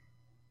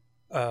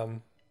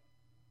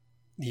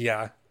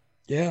 yeah.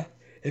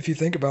 If you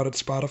think about it,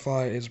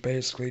 Spotify is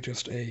basically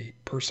just a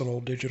personal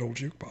digital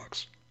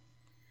jukebox.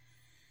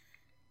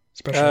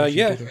 Especially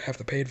if you have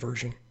the paid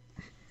version.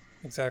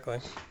 Exactly.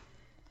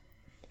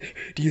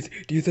 Do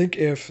you think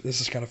if,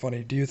 this is kind of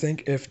funny, do you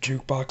think if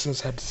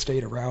jukeboxes had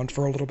stayed around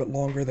for a little bit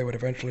longer, they would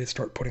eventually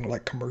start putting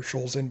like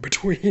commercials in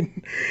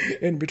between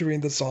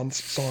the song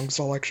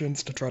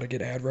selections to try to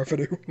get ad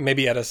revenue?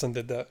 Maybe Edison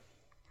did that.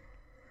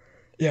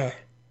 Yeah.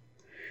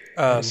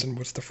 Edison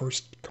was the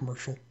first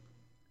commercial.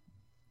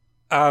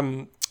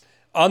 On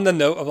the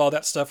note of all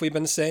that stuff we've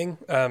been saying,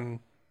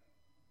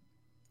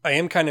 I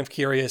am kind of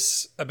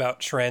curious about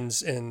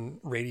trends in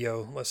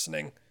radio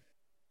listening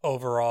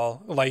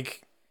overall.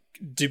 Like,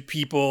 do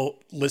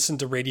people listen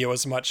to radio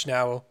as much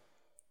now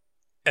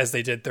as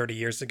they did 30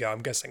 years ago?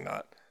 I'm guessing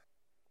not.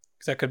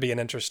 Because that could be an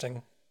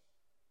interesting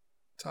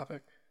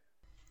topic.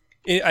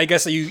 I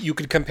guess you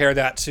could compare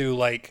that to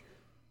like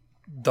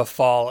the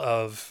fall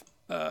of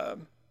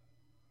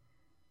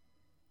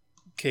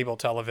cable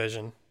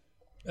television,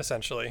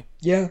 essentially.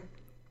 Yeah.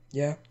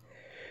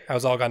 How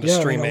it's all gone to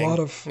streaming.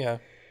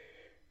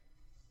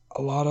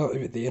 A lot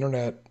of the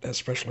internet,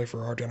 especially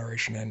for our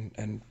generation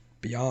and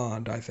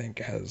beyond, I think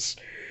has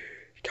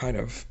kind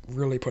of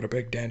really put a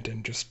big dent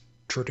in just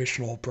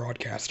traditional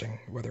broadcasting,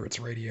 whether it's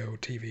radio,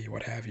 TV,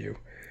 what have you.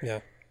 Yeah.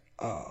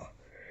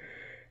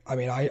 I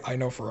mean, I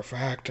know for a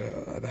fact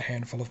the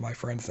handful of my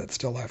friends that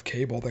still have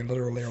cable, they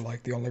literally are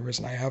like, the only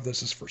reason I have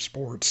this is for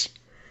sports.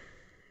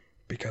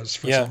 Because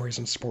for some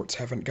reason sports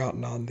haven't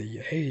gotten on the,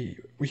 hey,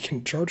 we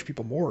can charge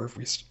people more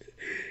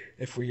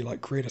if we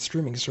like create a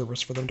streaming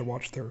service for them to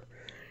watch their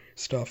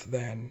stuff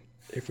than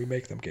if we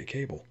make them get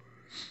cable.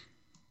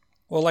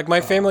 Well, like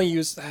my family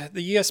used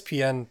the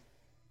ESPN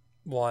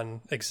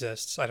one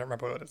exists. I don't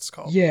remember what it's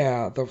called.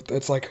 Yeah,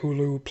 it's like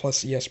Hulu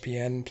plus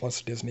ESPN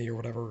plus Disney or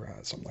whatever,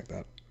 something like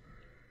that.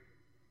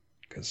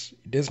 Because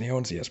Disney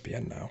owns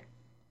ESPN now.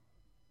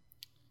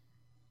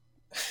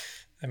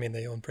 I mean,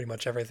 they own pretty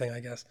much everything, I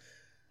guess.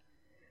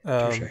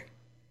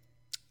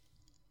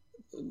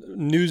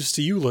 News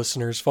to you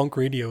listeners, Funk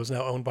Radio is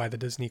now owned by the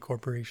Disney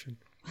Corporation.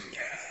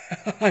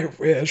 I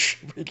wish.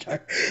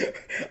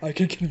 I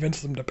could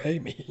convince them to pay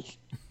me.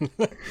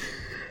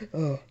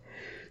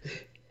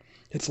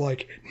 It's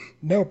like,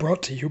 now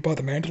brought to you by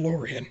The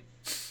Mandalorian.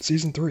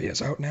 Season 3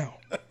 is out now.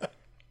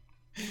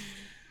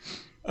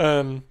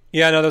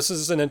 Yeah, no, this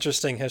is an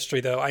interesting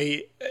history, though.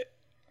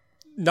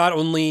 Not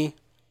only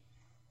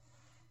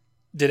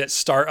did it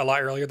start a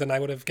lot earlier than I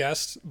would have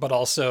guessed, but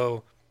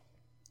also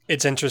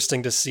it's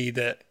interesting to see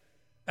that,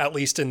 at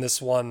least in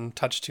this one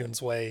TouchTunes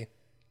way,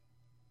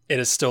 it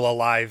is still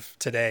alive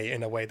today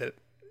in a way that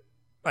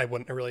I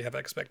wouldn't really have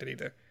expected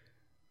either.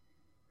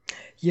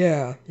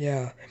 Yeah.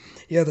 The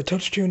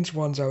TouchTunes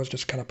ones, I was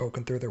just kind of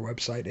poking through their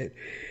website.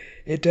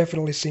 It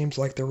definitely seems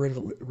like they're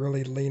really,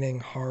 really leaning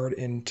hard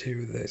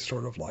into the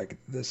sort of like,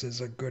 this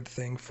is a good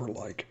thing for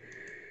like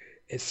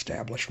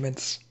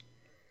establishments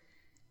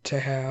to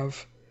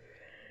have,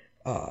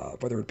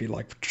 whether it be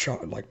like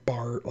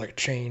like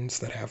chains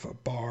that have a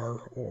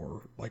bar,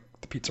 or like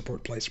the pizza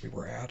port place we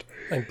were at,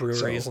 like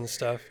breweries and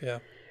stuff. Yeah,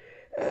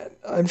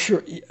 I'm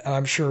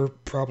sure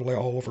probably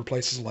all over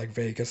places like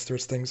Vegas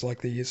there's things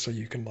like these, so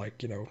you can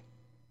like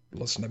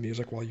listen to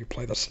music while you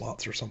play the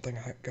slots or something.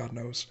 God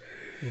knows.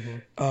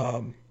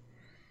 Mm-hmm.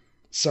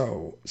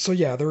 So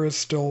yeah, there is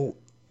still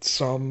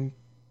some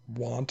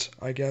want,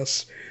 I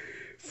guess,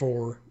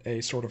 for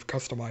a sort of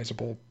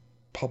customizable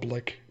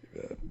public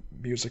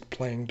music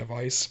playing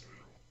device,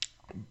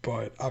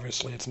 but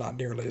obviously it's not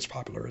nearly as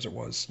popular as it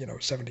was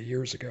 70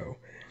 years ago.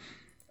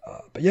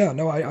 But yeah,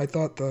 no, I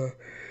thought the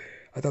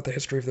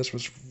history of this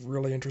was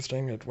really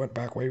interesting. It went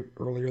back way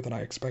earlier than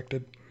I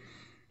expected.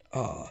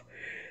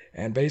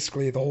 And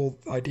basically the whole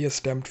idea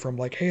stemmed from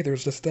like, hey,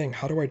 there's this thing.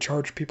 How do I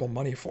charge people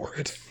money for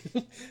it?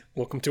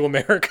 Welcome to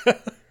America.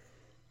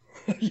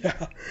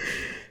 Yeah,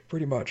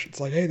 pretty much.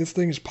 It's like, hey, this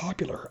thing is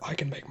popular. I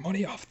can make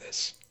money off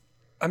this.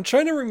 I'm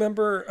trying to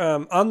remember,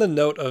 on the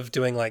note of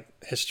doing like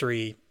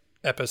history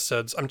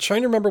episodes, I'm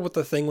trying to remember what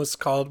the thing was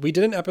called. We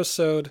did an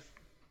episode.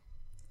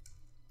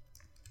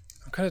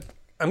 I'm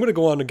going to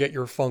go on to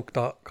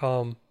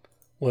getyourfunk.com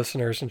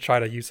listeners and try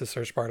to use the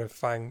search bar to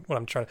find what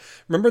I'm trying to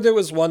remember. There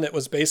was one that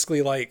was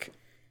basically like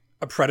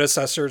a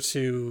predecessor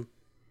to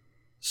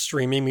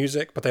streaming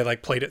music, but they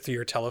like played it through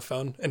your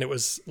telephone, and it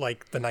was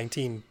like the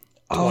 1920s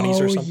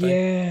or something.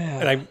 Yeah.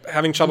 And I'm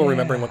having trouble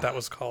remembering what that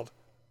was called.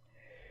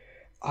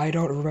 I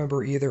don't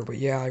remember either, but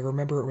yeah, I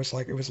remember it was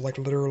like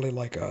literally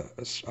like a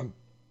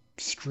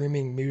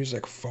streaming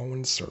music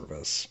phone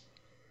service.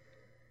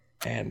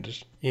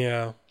 And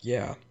yeah.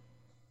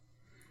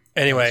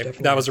 Anyway,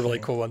 that was a really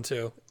cool one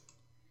too.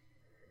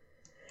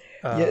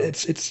 Yeah,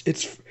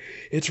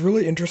 it's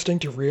really interesting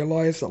to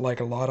realize that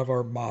like a lot of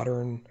our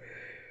modern,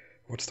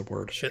 what's the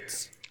word?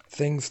 Shits.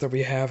 Things that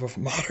we have of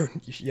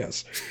modern,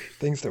 yes,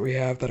 things that we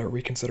have that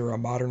we consider a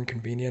modern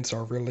convenience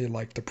are really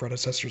like the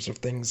predecessors of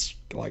things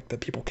like that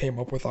people came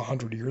up with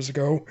 100 years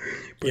ago,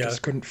 but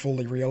just couldn't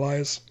fully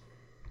realize.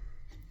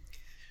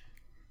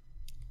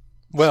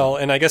 Well,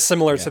 and I guess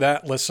similar to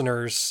that,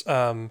 listeners,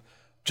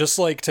 just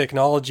like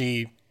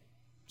technology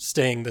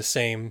staying the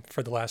same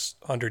for the last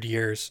 100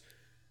 years,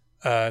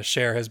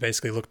 Cher has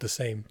basically looked the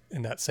same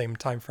in that same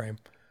time frame.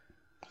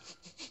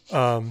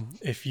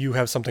 If you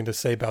have something to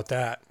say about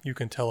that, you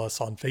can tell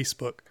us on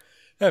Facebook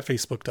at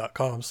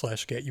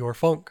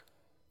facebook.com/getyourfunk.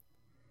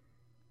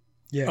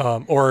 Yeah.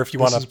 Or if you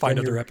want to find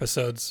other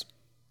episodes,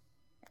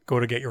 go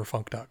to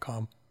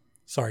getyourfunk.com.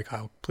 Sorry,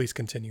 Kyle. Please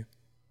continue.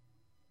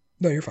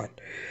 No, you're fine.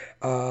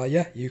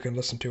 Yeah, you can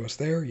listen to us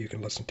there. You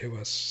can listen to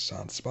us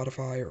on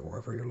Spotify or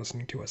wherever you're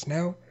listening to us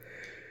now.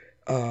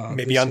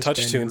 Maybe on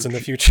TouchTunes in the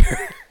future.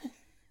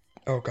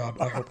 Oh, God,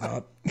 I hope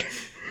not.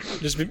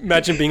 Just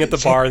imagine being at the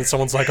bar and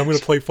someone's like, I'm going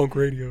to play funk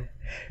radio.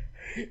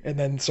 And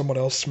then someone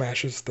else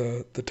smashes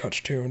the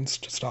TouchTunes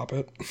to stop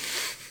it.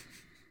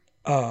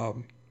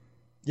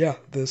 Yeah,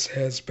 this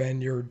has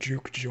been your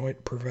juke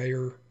joint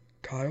purveyor,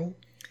 Kyle.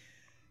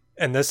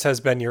 And this has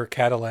been your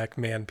Cadillac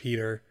man,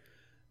 Peter.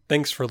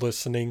 Thanks for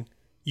listening.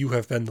 You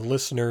have been the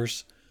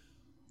listeners.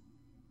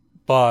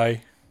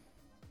 Bye.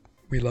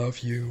 We love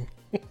you.